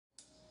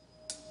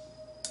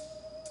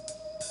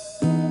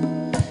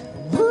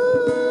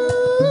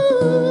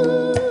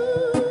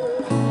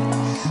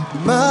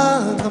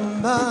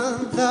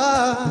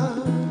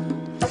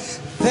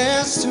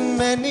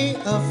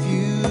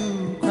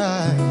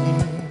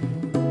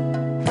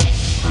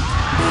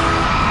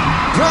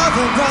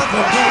Brother,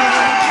 brother,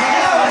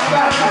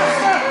 brother,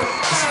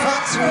 there's far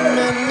too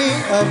many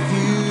of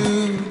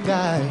you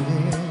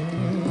dying.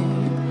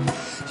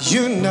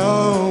 You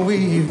know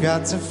we've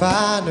got to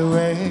find a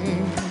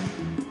way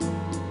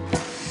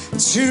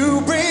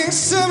to bring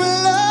some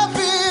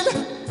loving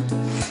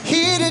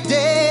here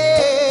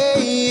today.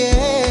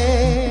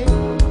 Yeah.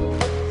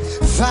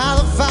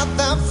 Father,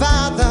 Father,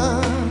 Father,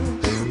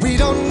 we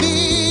don't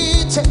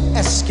need to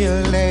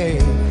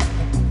escalate.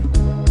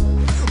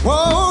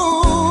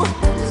 Whoa,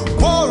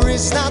 war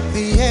is not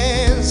the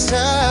answer,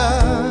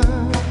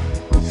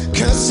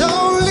 'cause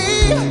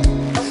only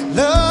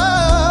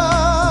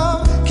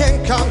love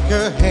can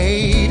conquer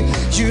hate.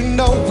 You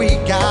know we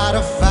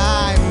gotta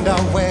find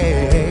a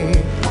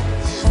way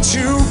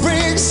to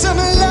bring some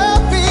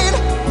love in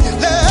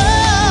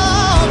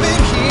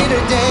here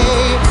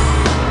today.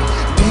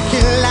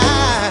 Picking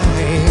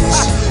lines,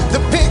 the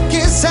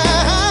picket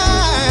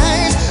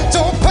signs,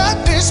 don't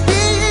punish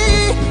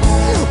me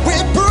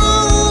with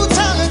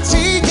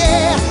brutality,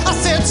 yeah. I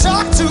said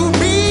talk to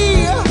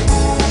me,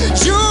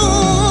 you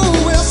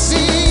will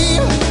see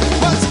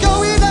what's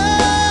going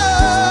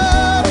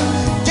on,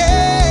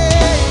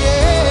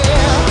 yeah.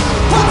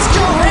 What's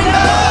going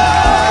on?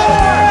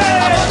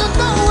 I wanna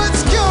know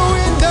what's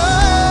going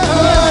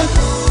on.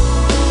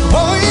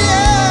 Oh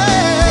yeah,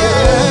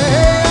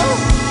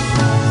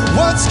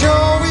 what's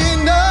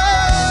going on?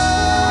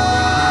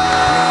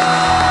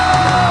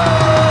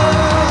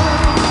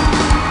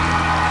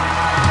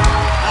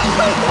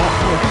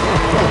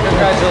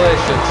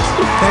 Congratulations.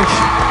 Thank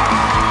you.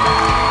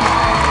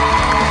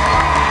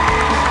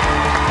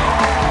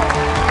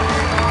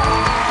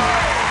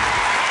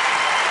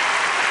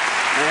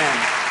 Man,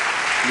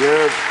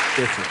 you're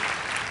different.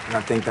 And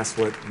I think that's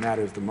what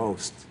matters the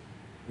most.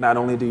 Not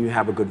only do you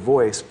have a good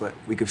voice, but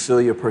we can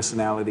feel your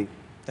personality.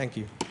 Thank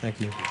you. Thank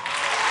you.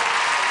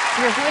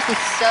 Your voice is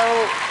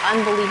so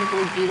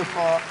unbelievably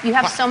beautiful. You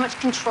have so much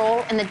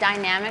control in the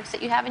dynamics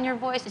that you have in your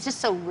voice. It's just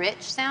so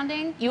rich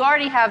sounding. You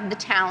already have the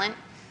talent.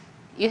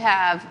 You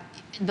have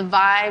the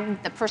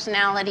vibe, the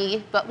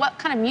personality, but what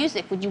kind of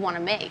music would you want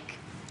to make?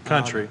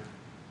 Country.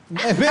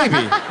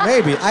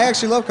 Maybe. I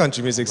actually love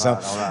country music, so.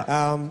 All right.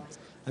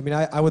 I mean,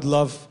 I would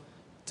love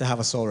to have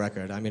a soul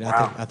record. I mean,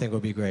 I think it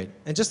would be great.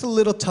 And just a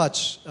little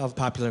touch of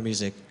popular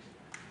music.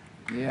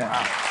 Yeah.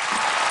 Wow.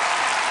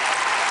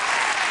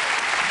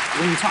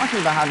 When you're talking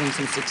about having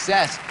some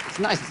success, it's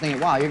nice to think,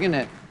 wow, you're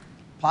gonna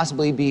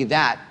possibly be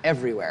that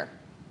everywhere.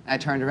 And I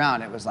turned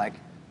around, it was like,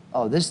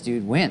 oh, this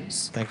dude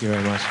wins. Thank you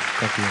very much.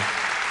 Thank you.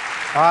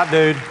 All right,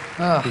 dude.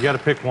 You got to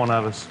pick one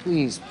of us.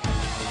 Please.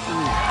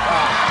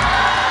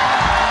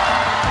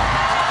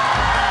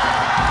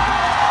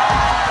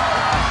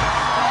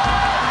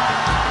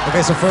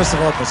 Okay, so first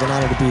of all, it's an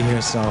honor to be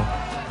here, so,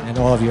 and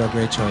all of you are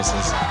great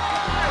choices.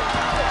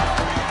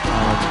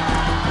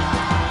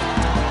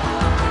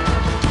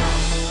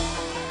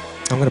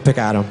 I'm gonna pick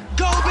Adam.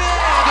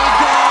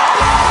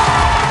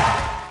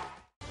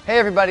 Hey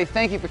everybody,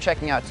 thank you for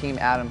checking out Team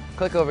Adam.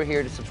 Click over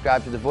here to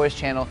subscribe to the Voice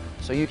channel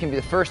so you can be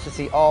the first to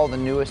see all the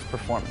newest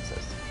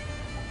performances.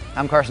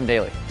 I'm Carson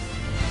Daly.